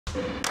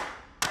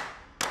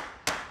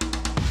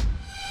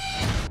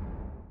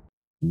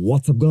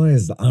What's up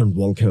guys and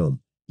welcome.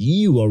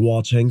 You are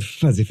watching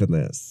Fazi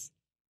Fitness.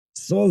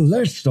 So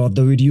let's start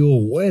the video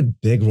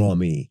with Big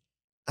Ramy,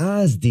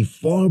 as the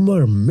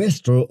former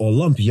Mr.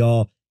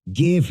 Olympia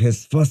gave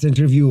his first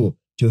interview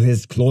to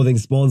his clothing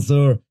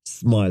sponsor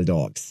Smile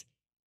Dogs.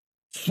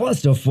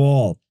 First of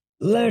all,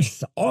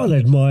 let's all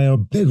admire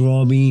Big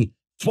Ramy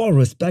for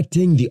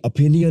respecting the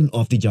opinion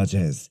of the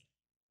judges.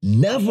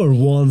 Never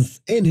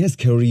once in his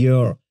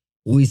career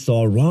we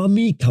saw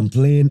Ramy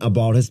complain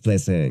about his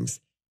placings.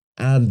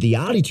 And the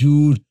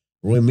attitude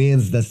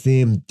remains the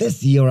same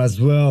this year as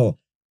well,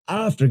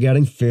 after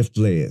getting 5th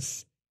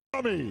place.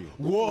 Ramy,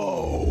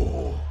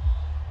 whoa,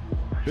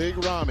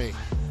 Big Ramy.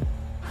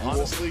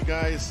 Honestly,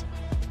 guys,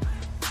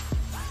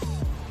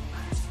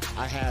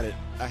 I had it.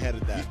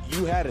 That.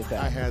 You had it.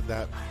 I had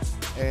that.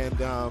 And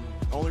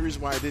only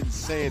reason why I didn't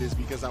say it is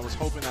because I was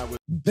hoping I would.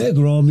 Big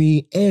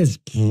Ramy is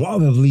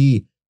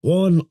probably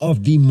one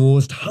of the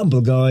most humble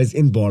guys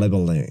in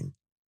bodybuilding.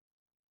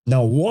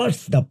 Now,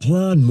 what's the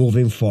plan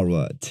moving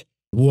forward?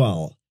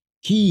 Well,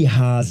 he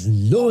has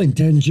no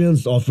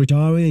intentions of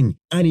retiring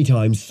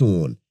anytime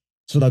soon.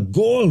 So the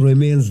goal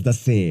remains the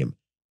same.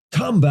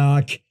 Come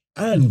back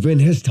and win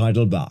his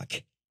title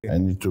back. I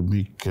need to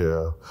make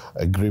a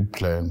great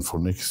plan for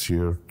next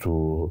year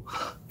to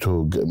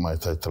get my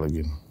title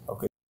again.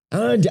 Okay.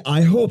 And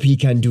I hope he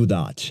can do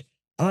that.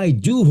 I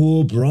do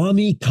hope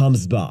Ramy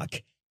comes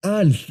back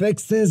and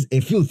fixes a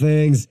few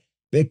things,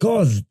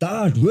 because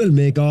that will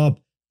make up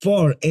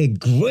for a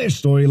great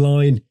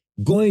storyline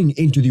going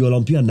into the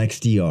Olympia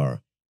next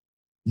year.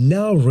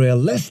 Now,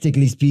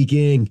 realistically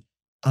speaking,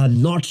 I'm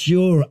not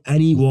sure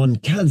anyone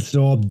can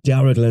stop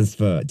Derek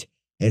Lunsford,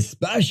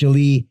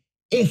 especially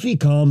if he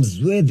comes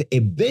with a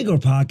bigger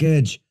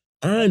package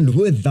and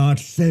with that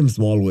same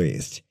small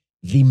waist.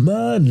 The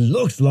man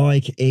looks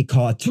like a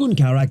cartoon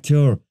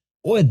character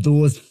with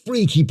those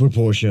freaky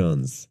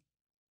proportions.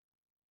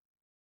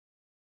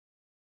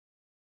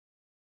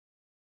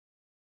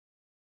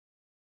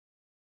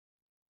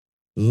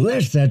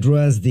 Let's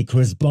address the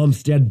Chris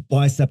Bumstead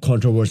bicep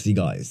controversy,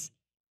 guys.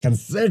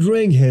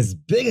 Considering his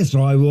biggest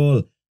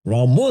rival,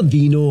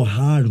 Ramy,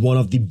 had one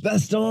of the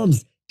best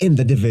arms in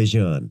the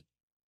division.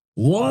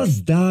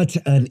 Was that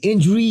an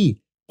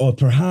injury or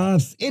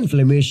perhaps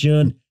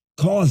inflammation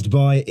caused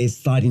by a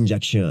side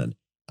injection?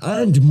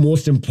 And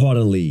most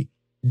importantly,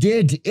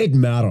 did it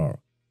matter?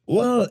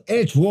 Well,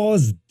 it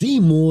was the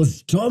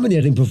most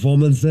dominating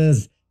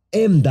performances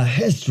in the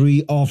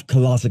history of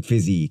classic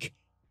physique.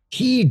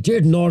 He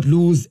did not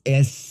lose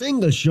a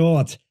single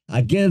shot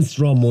against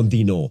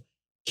Ramy.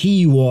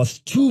 He was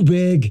too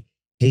big,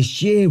 his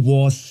shape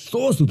was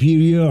so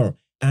superior,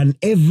 and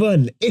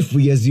even if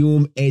we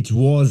assume it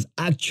was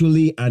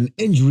actually an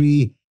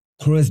injury,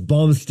 Chris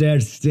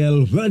Bumstead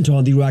still went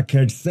on the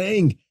record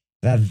saying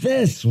that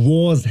this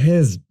was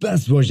his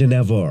best version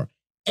ever,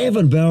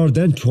 even better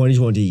than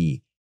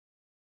 2020.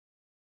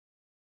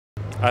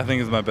 I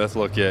think it's my best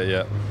look yet,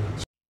 yeah.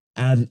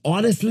 And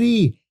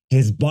honestly,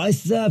 his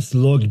biceps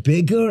looked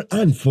bigger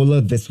and fuller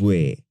this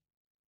way.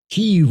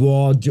 He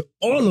walked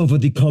all over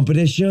the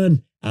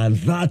competition, and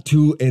that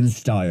too in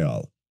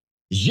style.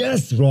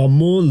 Yes,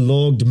 Ramy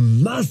looked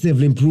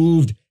massively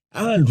improved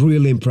and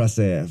really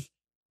impressive.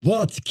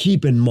 But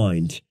keep in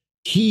mind,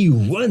 he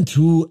went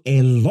through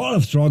a lot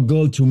of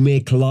struggle to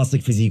make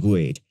classic physique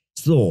weight.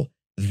 So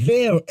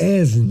there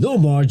is no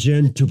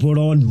margin to put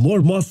on more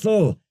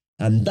muscle,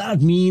 and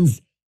that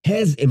means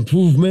his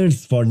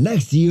improvements for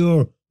next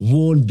year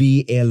won't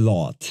be a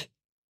lot.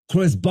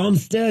 Chris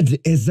Bumstead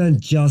isn't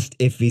just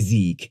a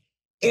physique.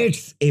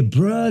 It's a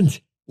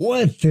brand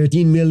with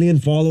 13 million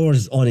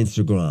followers on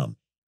Instagram.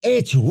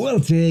 It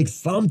will take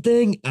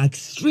something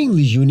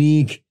extremely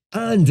unique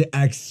and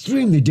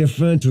extremely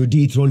different to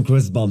dethrone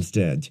Chris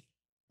Bumstead.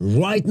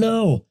 Right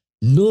now,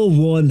 no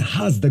one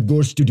has the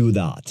guts to do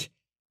that.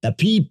 The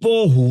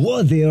people who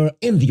were there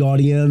in the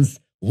audience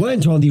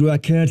went on the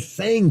record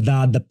saying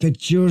that the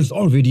pictures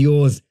or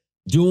videos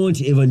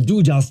don't even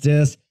do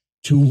justice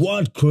to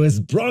what Chris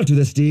brought to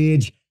the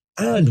stage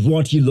and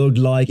what he looked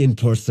like in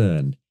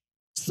person.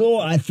 So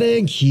I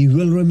think he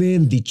will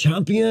remain the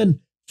champion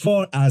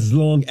for as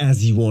long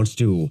as he wants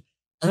to.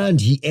 And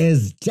he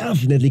is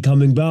definitely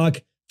coming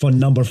back for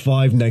number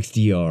 5 next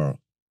year.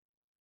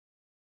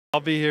 I'll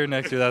be here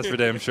next year, that's for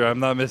damn sure. I'm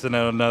not missing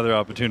out on another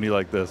opportunity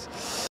like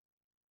this.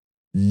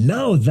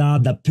 Now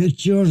that the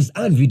pictures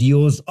and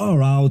videos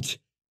are out,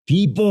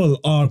 people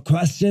are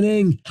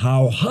questioning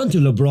how Hunter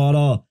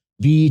Labrada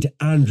beat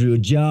Andrew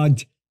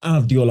Jagged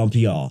at the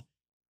Olympia.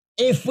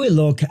 If we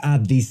look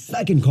at the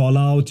second call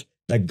out,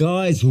 the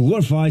guys who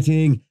were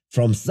fighting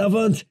from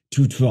 7th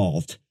to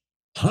 12th,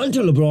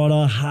 Hunter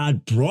Labrada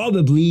had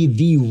probably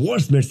the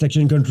worst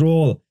midsection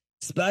control,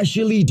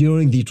 especially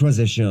during the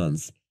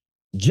transitions.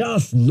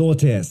 Just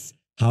notice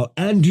how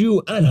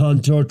Andrew and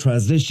Hunter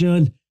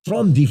transitioned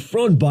from the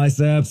front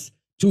biceps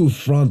to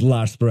front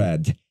lat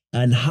spread,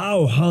 and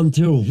how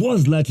Hunter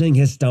was letting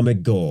his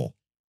stomach go.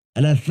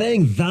 And I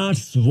think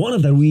that's one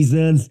of the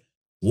reasons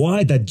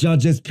why the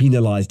judges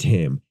penalized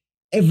him.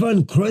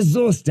 Even Chris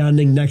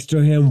standing next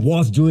to him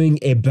was doing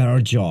a better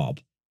job.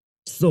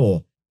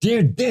 So,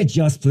 did they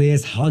just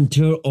place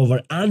Hunter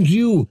over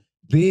Andrew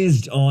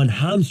based on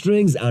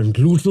hamstrings and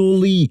glutes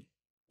only?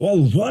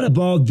 Well, what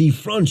about the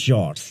front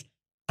shots?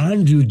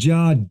 Andrew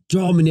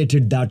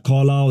dominated that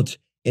call out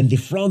in the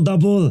front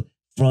double,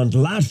 front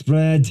lat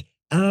spread,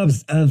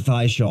 abs and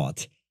thigh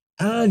shot.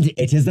 And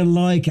it isn't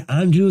like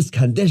Andrew's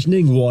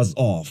conditioning was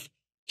off.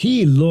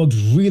 He looked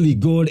really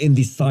good in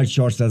the side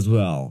shots as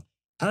well.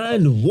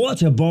 And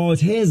what about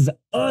his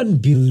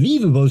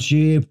unbelievable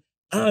shape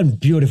and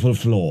beautiful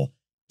flow?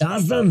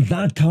 Doesn't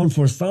that count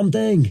for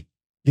something?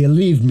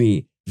 Believe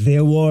me,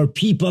 there were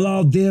people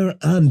out there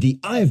and the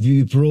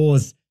IFBB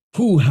pros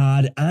who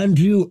had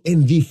Andrew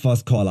in the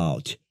first call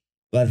out.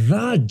 But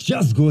that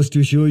just goes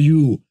to show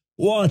you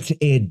what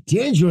a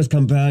dangerous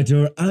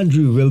competitor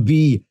Andrew will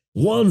be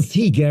once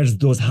he gets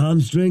those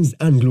hamstrings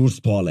and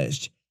glutes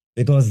polished,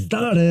 because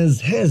that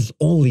is his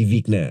only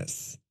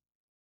weakness.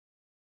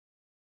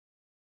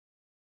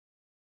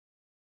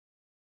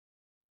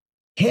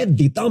 Hit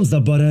the thumbs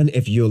up button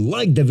if you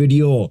liked the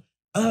video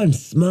and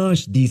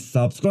smash the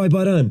subscribe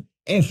button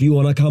if you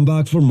wanna come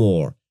back for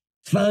more.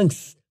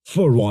 Thanks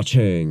for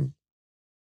watching.